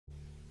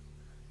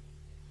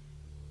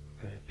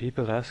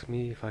People ask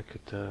me if I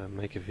could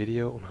make a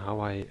video on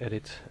how I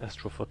edit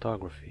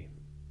astrophotography.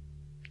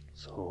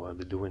 So I'll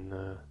be doing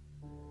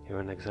here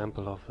an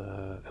example of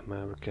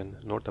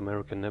North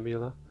American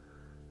Nebula.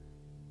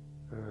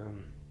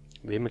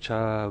 The image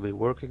I'll be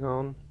working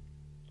on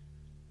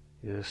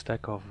is a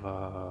stack of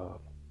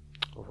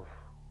if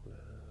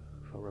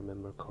I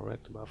remember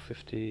correct, about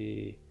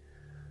 50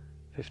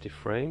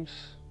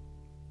 frames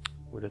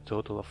with a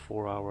total of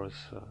 4 hours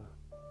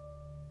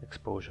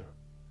exposure.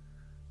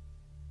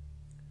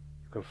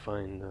 You can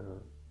find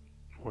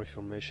more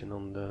information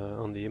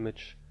on the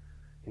image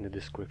in the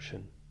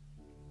description.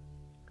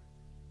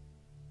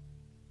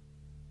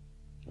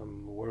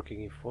 I'm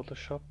working in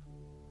Photoshop.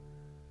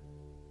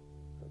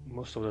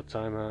 Most of the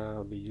time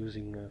I'll be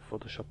using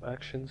Photoshop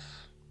Actions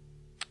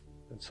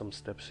and some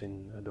steps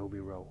in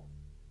Adobe RAW.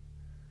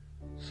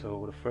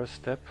 So the first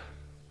step,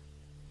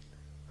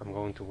 I'm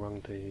going to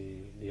run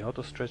the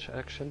Autostretch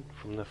action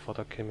from the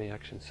Photokemi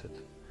action set.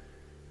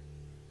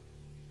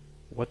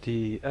 What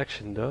the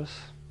action does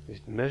is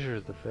it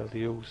measures the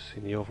values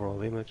in the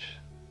overall image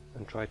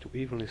and try to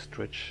evenly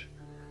stretch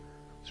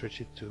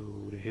it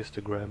to the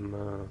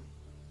histogram,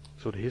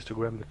 so the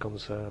histogram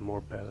becomes more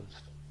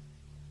balanced.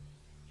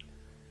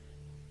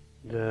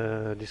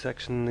 This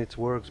action, it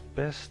works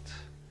best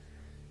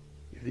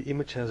if the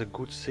image has a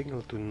good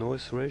signal to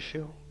noise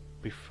ratio,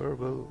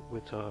 preferable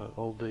with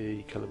all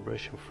the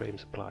calibration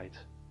frames applied.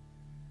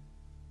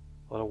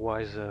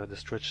 Otherwise the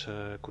stretch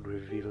could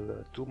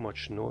reveal too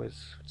much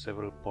noise,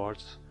 several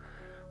parts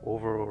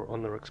over or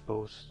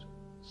underexposed.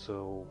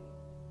 So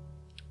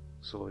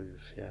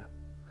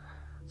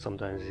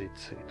sometimes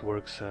it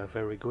works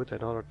very good,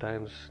 and other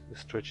times the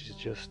stretch is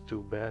just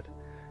too bad.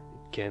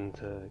 It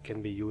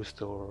can be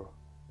used or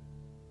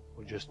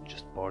just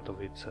part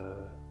of it,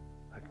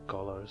 like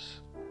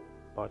colors,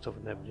 parts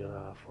of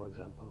Nebula, for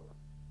example.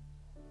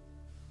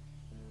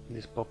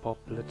 This pop-up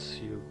lets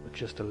you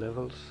adjust the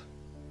levels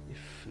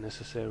if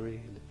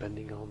necessary,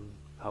 depending on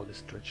how the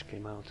stretch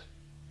came out.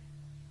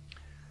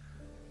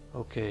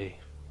 Okay,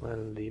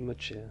 well, the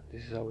image,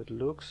 this is how it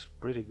looks.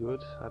 Pretty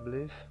good, I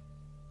believe.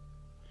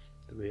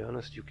 To be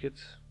honest, you could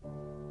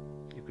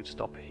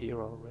stop here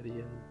already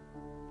and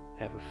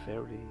have a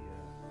fairly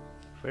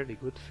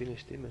good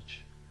finished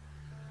image.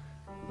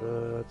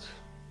 But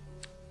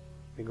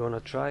we're gonna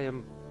try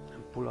and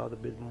pull out a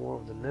bit more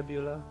of the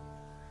nebula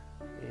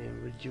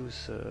and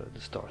reduce the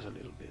stars a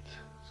little bit.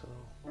 So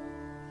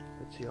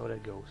let's see how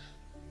that goes.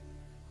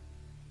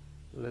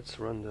 Let's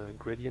run the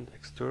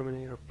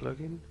GradientXterminator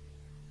plugin.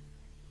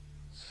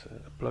 It's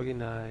a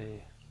plugin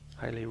I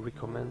highly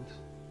recommend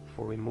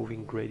for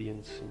removing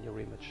gradients in your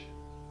image.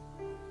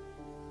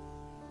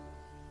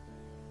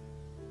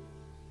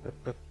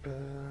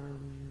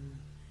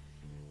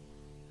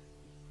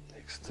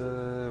 Next,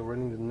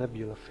 running the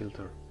nebula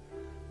filter.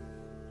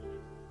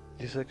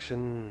 This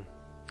action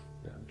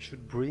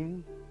should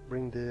bring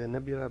the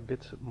nebula a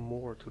bit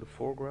more to the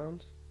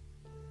foreground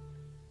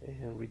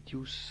and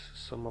reduce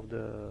some of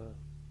the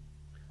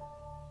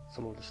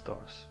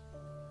stars.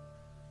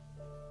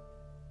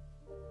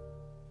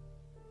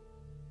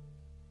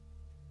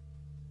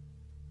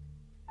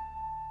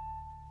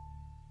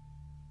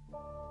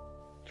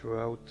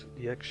 Throughout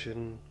the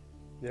action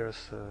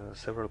there's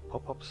several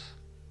pop-ups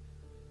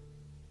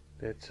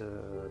that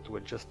to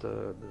adjust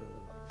the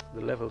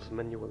levels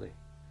manually.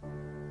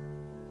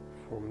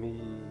 For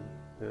me,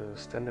 the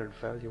standard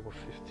value of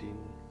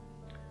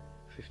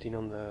 15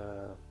 on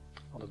the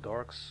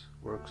darks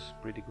works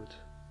pretty good.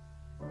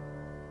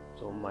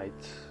 So might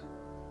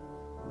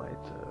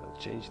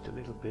change it a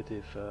little bit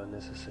if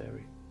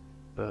necessary.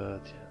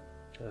 But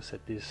yeah, as I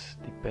said, this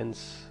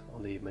depends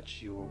on the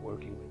image you're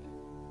working with.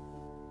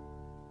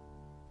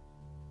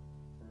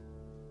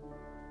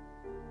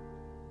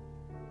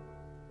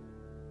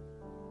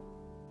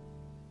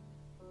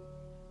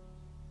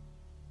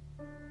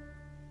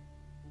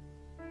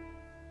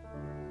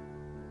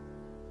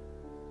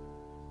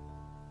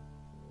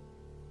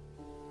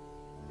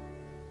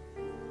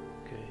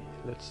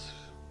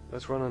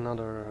 Let's run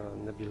another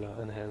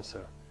nebula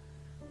enhancer.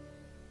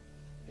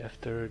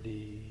 After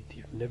the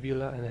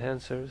nebula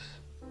enhancers,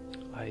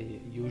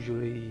 I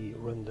usually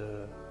run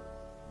the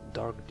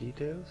dark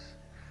details,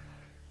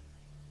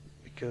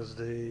 because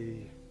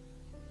the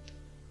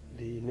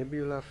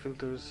nebula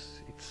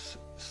filters, it's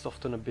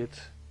soften a bit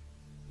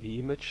the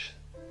image,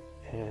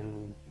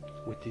 and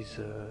with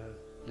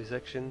this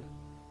action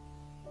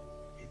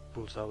it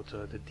pulls out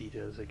the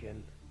details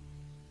again.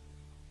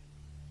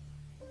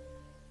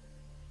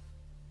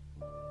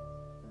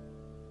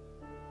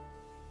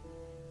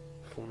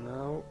 For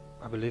now,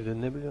 I believe the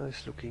nebula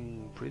is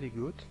looking pretty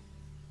good.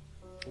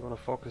 I'm gonna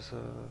focus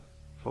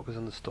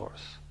on the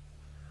stars.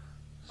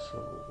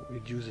 So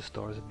reduce the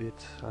stars a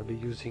bit. I'll be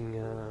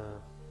using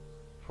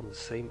from the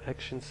same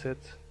action set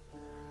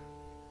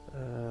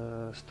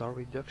star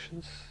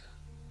reductions,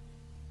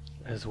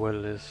 as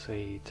well as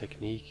a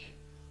technique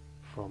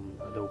from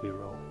Adobe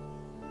RAW.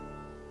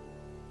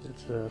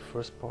 That's the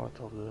first part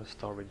of the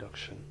star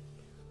reduction.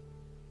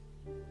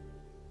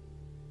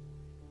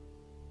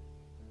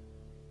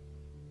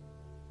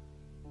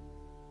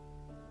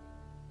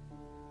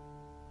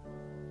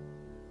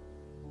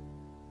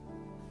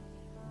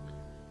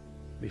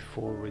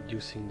 before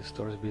reducing the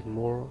stars a bit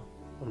more,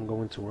 I'm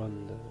going to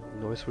run the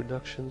noise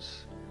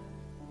reductions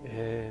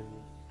and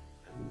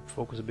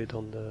focus a bit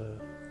on the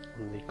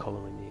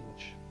color in the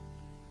image.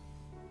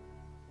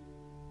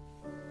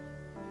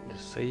 The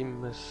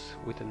same as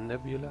with the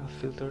Nebula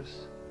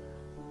filters,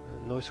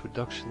 noise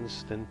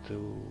reductions tend to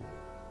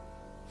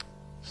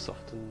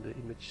soften the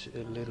image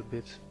a little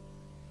bit,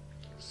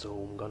 so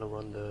I'm gonna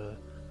run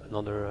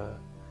another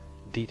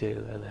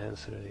detail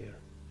enhancer here.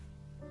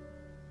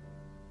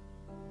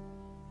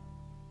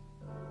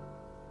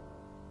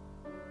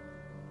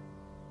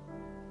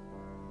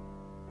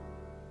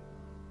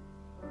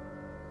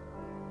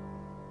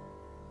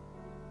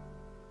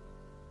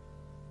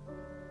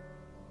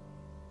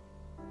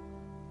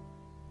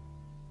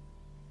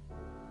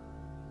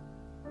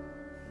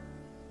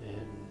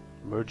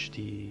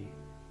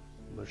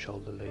 Merge all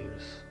the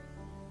layers.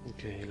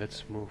 Okay,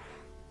 let's move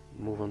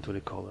on to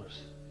the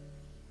colors.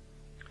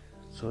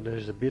 So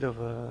there's a bit of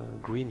a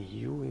green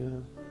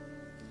hue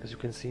as you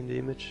can see in the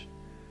image.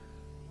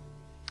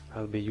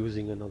 I'll be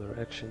using another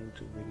action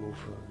to remove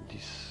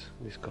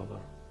this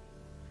color.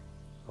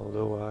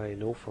 Although I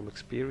know from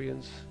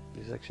experience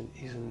this action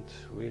isn't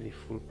really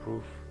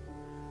foolproof.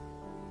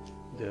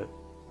 The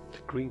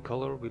green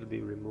color will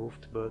be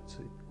removed, but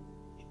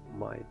it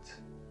might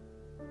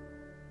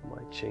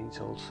change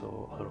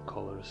also other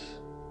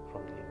colors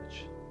from the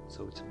image,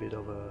 so it's a bit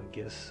of a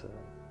guess,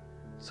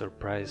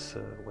 surprise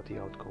what the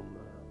outcome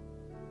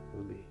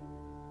will be.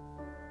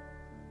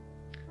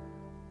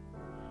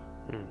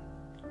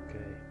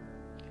 Okay,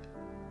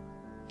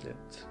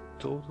 that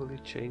totally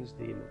changed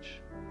the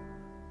image,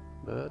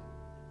 but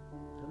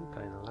I'm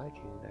kind of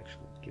liking it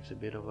actually. It gives a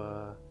bit of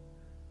a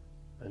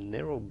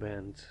narrow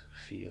band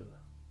feel,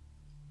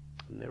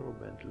 a narrow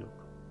band look.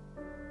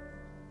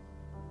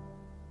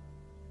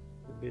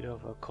 A bit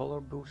of a color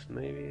boost,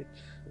 maybe it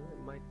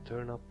might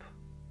turn up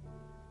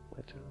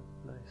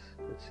nice.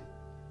 Let's see.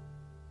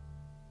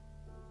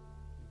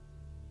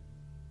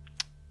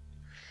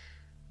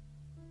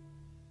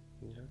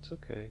 Yeah, it's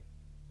okay.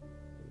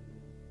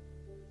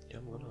 Yeah,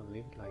 I'm gonna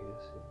leave it like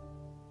this. Yeah.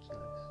 It's nice.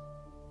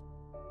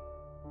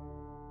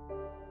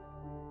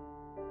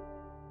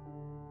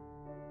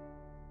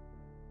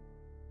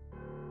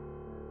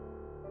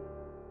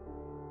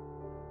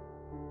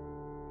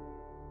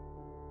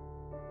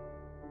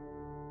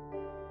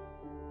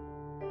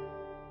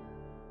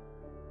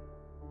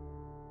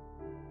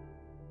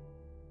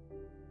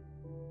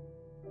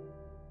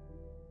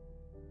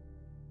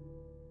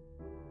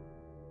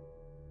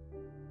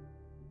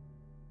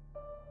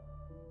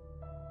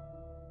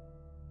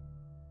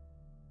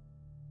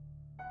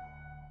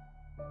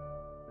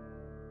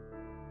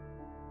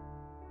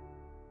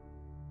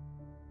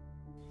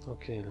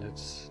 Okay,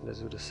 let's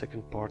do the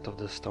second part of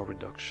the star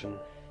reduction.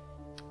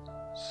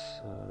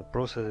 So, the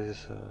process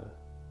is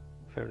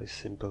fairly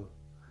simple.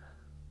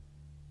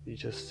 You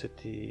just set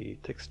the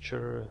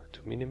texture to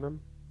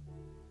minimum.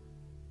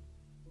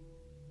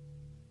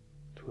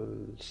 It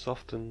will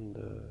soften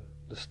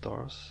the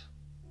stars,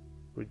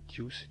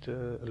 reduce it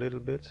a little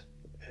bit,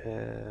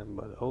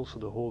 but also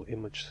the whole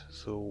image.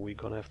 So we're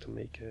gonna have to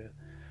make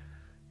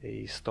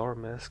a star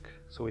mask,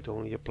 so it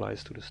only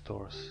applies to the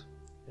stars,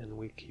 and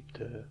we keep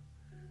the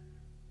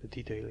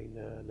detail in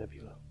the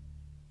nebula.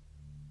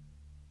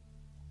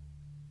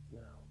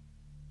 Now,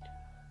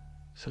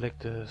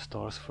 select the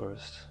stars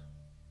first,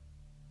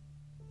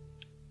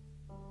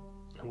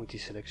 and with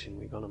this selection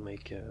we're gonna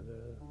make the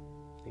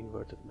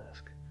inverted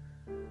mask.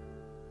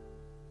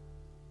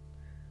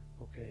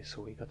 Okay,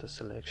 so we got the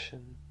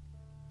selection.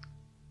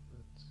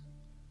 Let's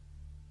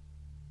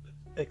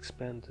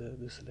expand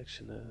the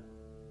selection.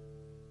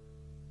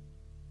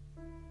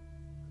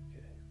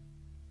 Okay,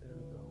 there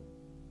we go.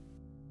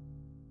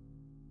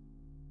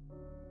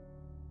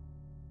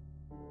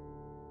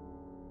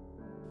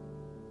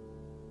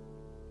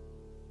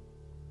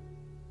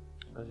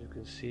 As you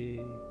can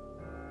see,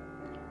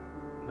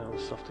 now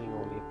softening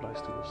only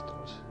applies to the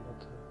stars,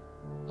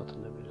 not the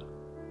nebula.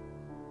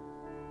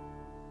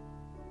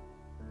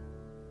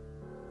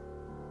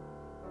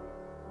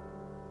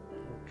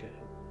 Okay,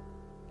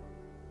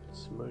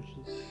 let's merge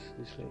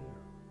this layer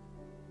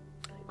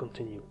and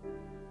continue.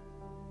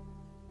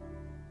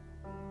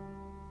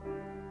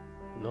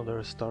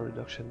 Another star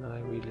reduction I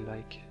really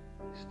like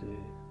is the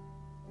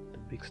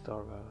big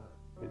star.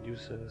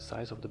 Reduce the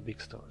size of the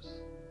big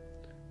stars.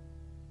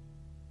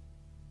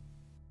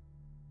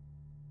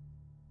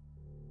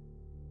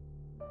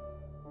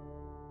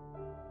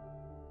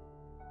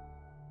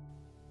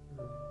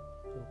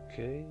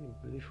 Okay,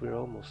 I believe we're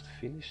almost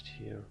finished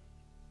here.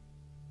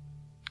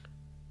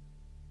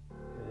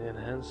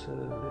 Enhance a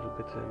little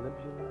bit the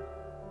nebula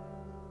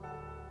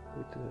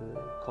with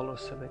the color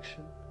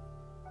selection.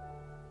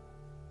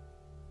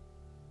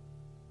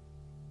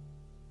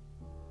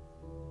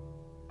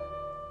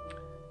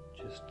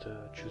 Just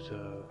choose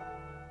a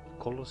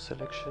color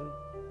selection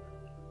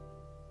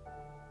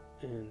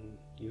and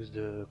use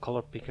the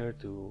color picker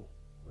to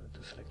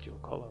select your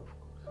color, of course.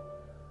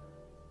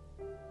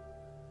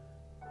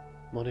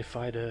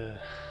 Modify the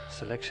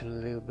selection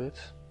a little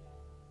bit.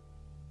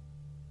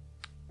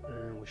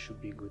 and we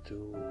should be good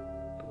to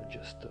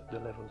adjust the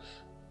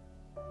levels.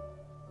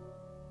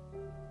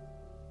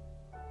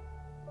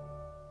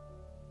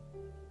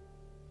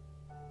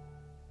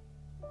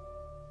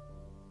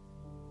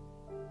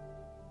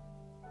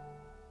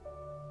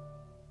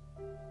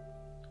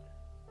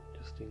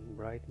 Adjusting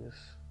brightness,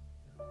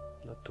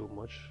 not too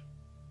much.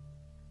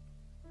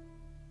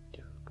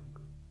 Yeah, looking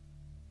good.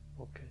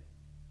 Okay.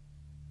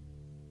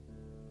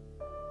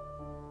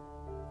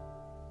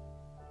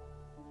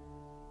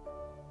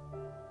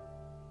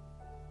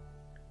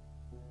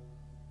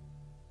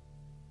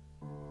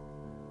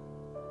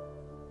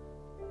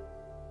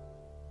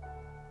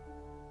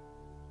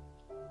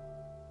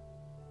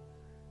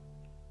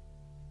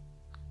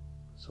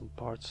 Some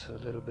parts a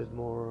little bit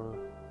more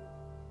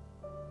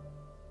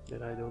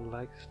that I don't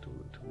like, is too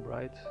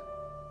bright.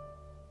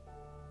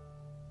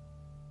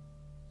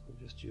 So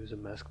just use a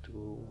mask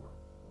to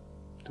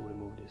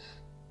remove this.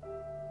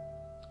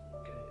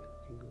 Okay,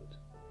 looking good.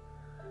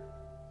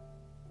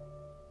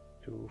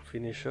 To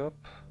finish up,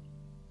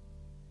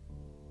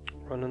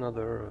 run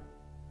another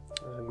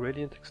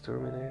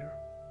GradientXterminator.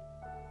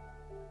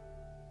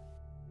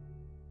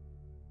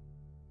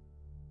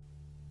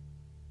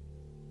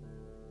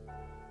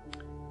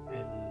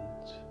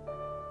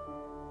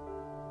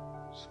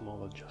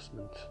 Small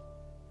adjustment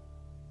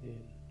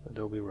in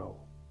Adobe RAW.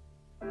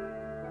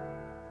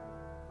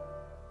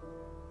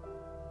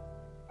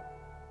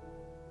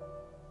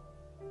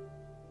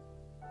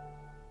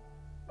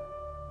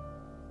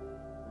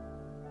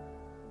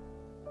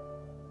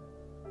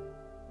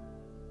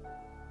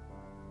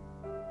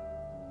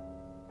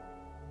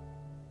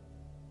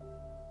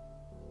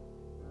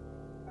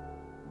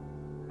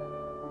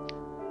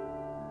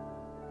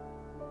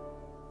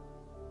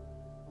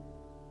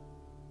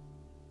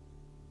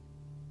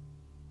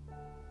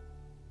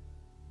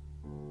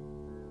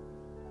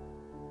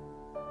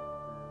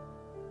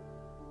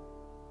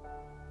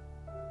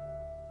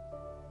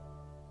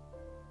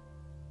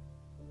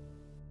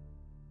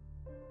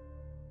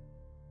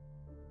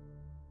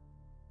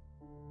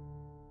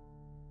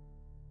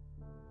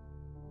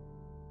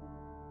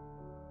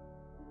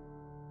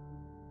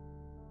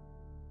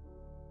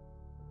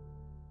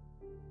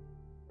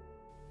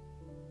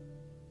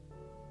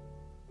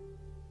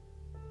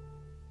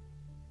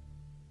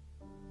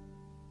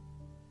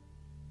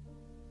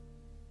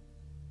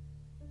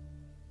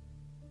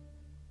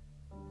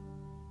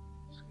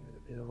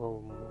 Bit of a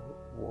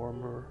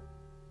warmer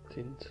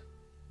tint.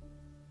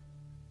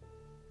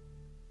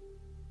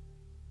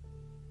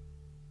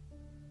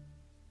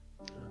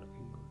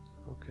 Looking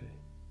good. Okay.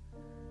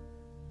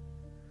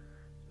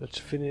 Let's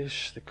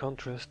finish the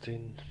contrast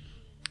in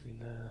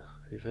a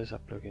Viveza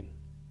plugin,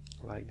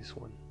 like this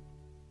one.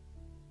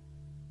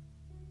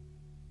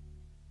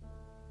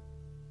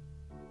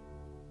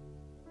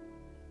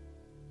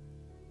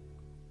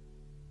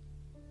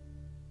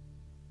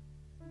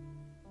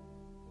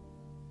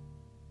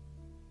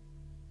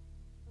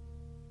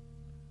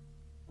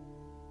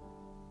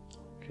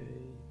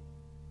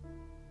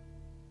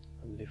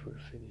 I believe we're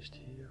finished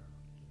here.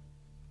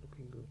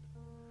 Looking good.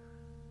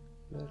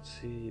 Let's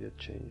see the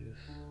changes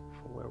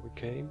from where we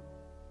came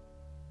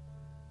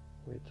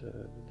with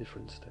the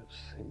different steps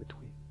in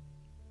between.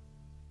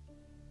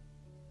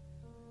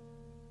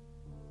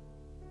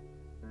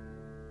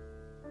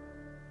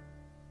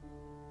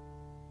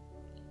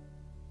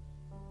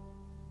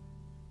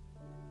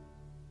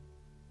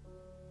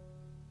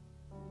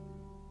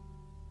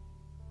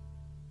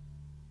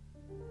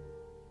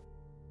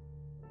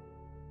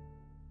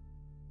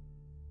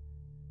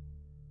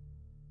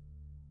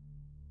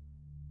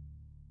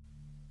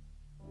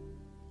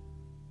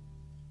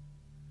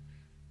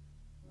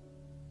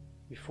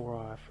 Before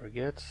I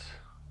forget,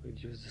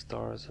 reduce the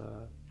stars,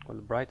 or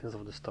the brightness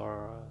of the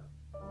star,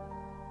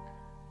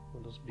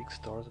 on those big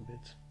stars a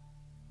bit.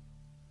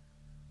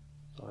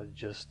 So it's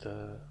just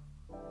a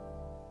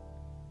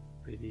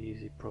pretty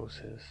easy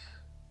process.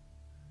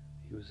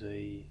 Use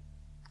a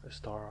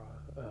star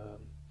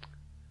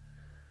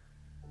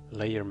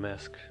layer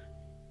mask.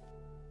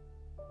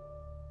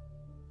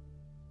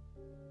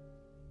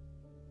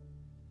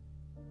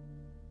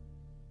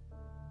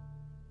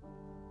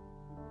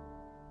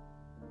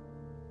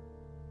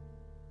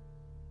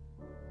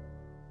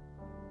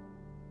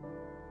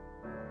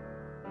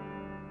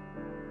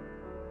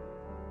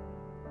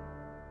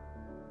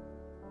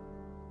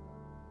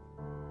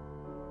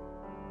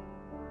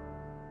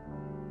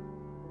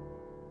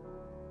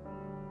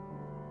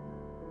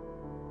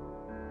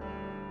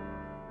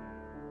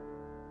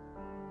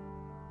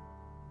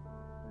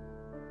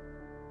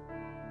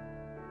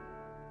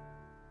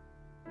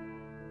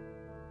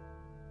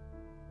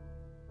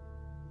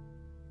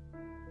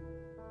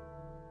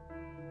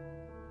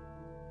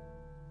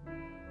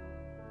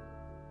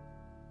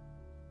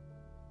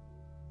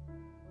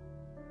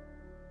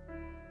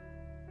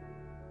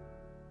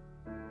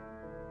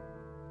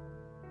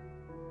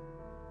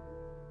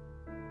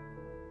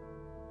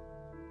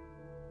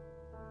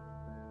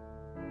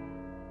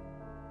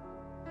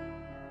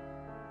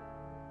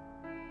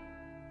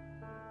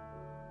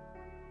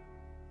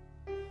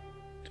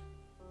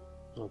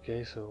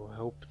 Okay, so I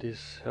hope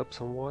this helps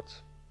somewhat.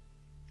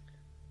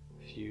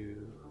 If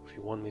you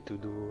want me to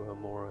do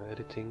more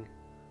editing,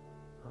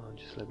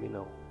 just let me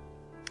know.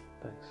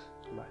 Thanks.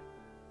 Bye.